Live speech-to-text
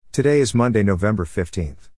Today is Monday, November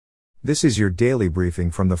 15th. This is your daily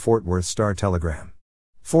briefing from the Fort Worth Star-Telegram.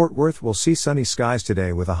 Fort Worth will see sunny skies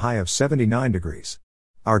today with a high of 79 degrees.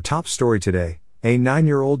 Our top story today: a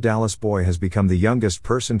 9-year-old Dallas boy has become the youngest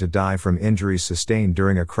person to die from injuries sustained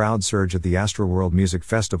during a crowd surge at the Astroworld Music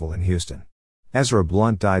Festival in Houston. Ezra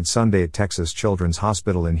Blunt died Sunday at Texas Children's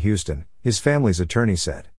Hospital in Houston, his family's attorney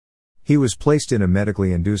said. He was placed in a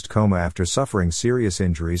medically induced coma after suffering serious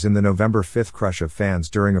injuries in the November 5th crush of fans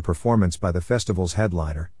during a performance by the festival's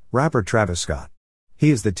headliner, rapper Travis Scott. He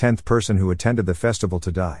is the 10th person who attended the festival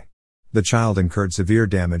to die. The child incurred severe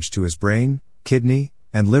damage to his brain, kidney,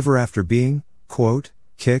 and liver after being, quote,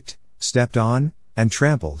 kicked, stepped on, and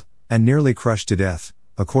trampled, and nearly crushed to death,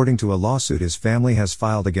 according to a lawsuit his family has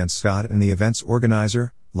filed against Scott and the event's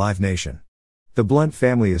organizer, Live Nation. The Blunt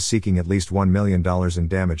family is seeking at least $1 million in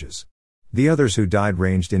damages. The others who died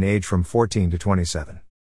ranged in age from 14 to 27.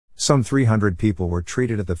 Some 300 people were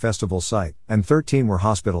treated at the festival site, and 13 were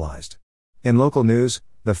hospitalized. In local news,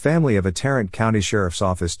 the family of a Tarrant County Sheriff's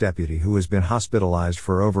Office deputy who has been hospitalized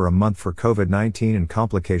for over a month for COVID-19 and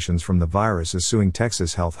complications from the virus is suing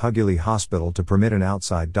Texas Health Huguley Hospital to permit an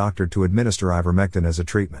outside doctor to administer ivermectin as a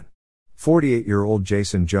treatment. 48-year-old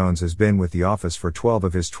Jason Jones has been with the office for 12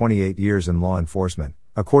 of his 28 years in law enforcement,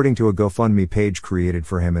 according to a GoFundMe page created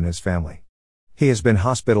for him and his family. He has been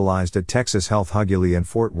hospitalized at Texas Health Huguley in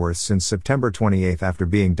Fort Worth since September 28 after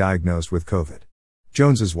being diagnosed with COVID.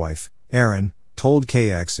 Jones's wife, Erin, told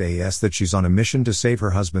KXAS that she's on a mission to save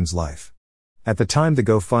her husband's life. At the time the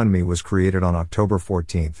GoFundMe was created on October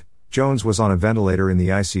 14, Jones was on a ventilator in the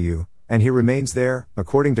ICU, and he remains there,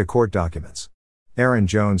 according to court documents. Erin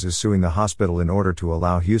Jones is suing the hospital in order to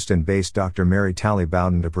allow Houston-based Dr. Mary Talley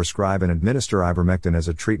Bowden to prescribe and administer ivermectin as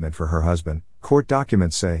a treatment for her husband, court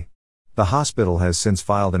documents say. The hospital has since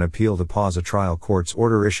filed an appeal to pause a trial court's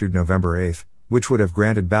order issued November 8, which would have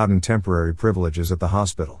granted Bowden temporary privileges at the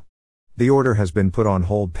hospital. The order has been put on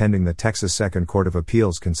hold pending the Texas Second Court of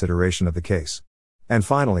Appeals consideration of the case. And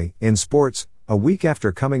finally, in sports, a week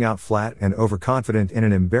after coming out flat and overconfident in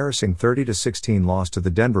an embarrassing 30-16 loss to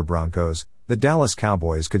the Denver Broncos, the Dallas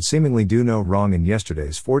Cowboys could seemingly do no wrong in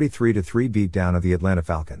yesterday's 43-3 beatdown of the Atlanta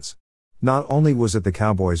Falcons. Not only was it the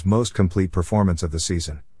Cowboys' most complete performance of the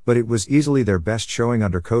season, but it was easily their best showing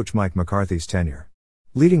under coach Mike McCarthy's tenure.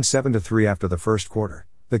 Leading 7-3 after the first quarter,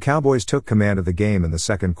 the Cowboys took command of the game in the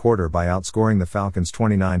second quarter by outscoring the Falcons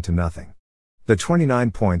 29-0. The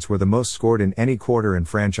 29 points were the most scored in any quarter in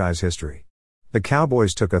franchise history. The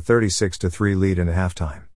Cowboys took a 36-3 lead in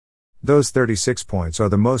halftime. Those 36 points are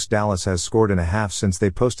the most Dallas has scored in a half since they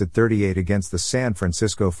posted 38 against the San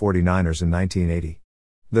Francisco 49ers in 1980.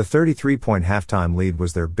 The 33-point halftime lead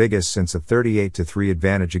was their biggest since a 38-3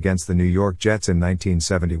 advantage against the New York Jets in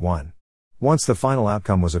 1971. Once the final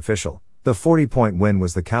outcome was official, the 40-point win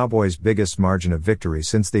was the Cowboys' biggest margin of victory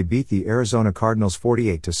since they beat the Arizona Cardinals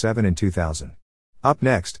 48-7 in 2000. Up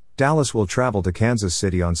next, Dallas will travel to Kansas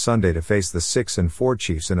City on Sunday to face the 6-4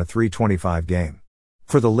 Chiefs in a 3:25 game.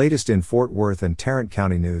 For the latest in Fort Worth and Tarrant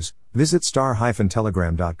County news, visit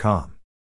star-telegram.com.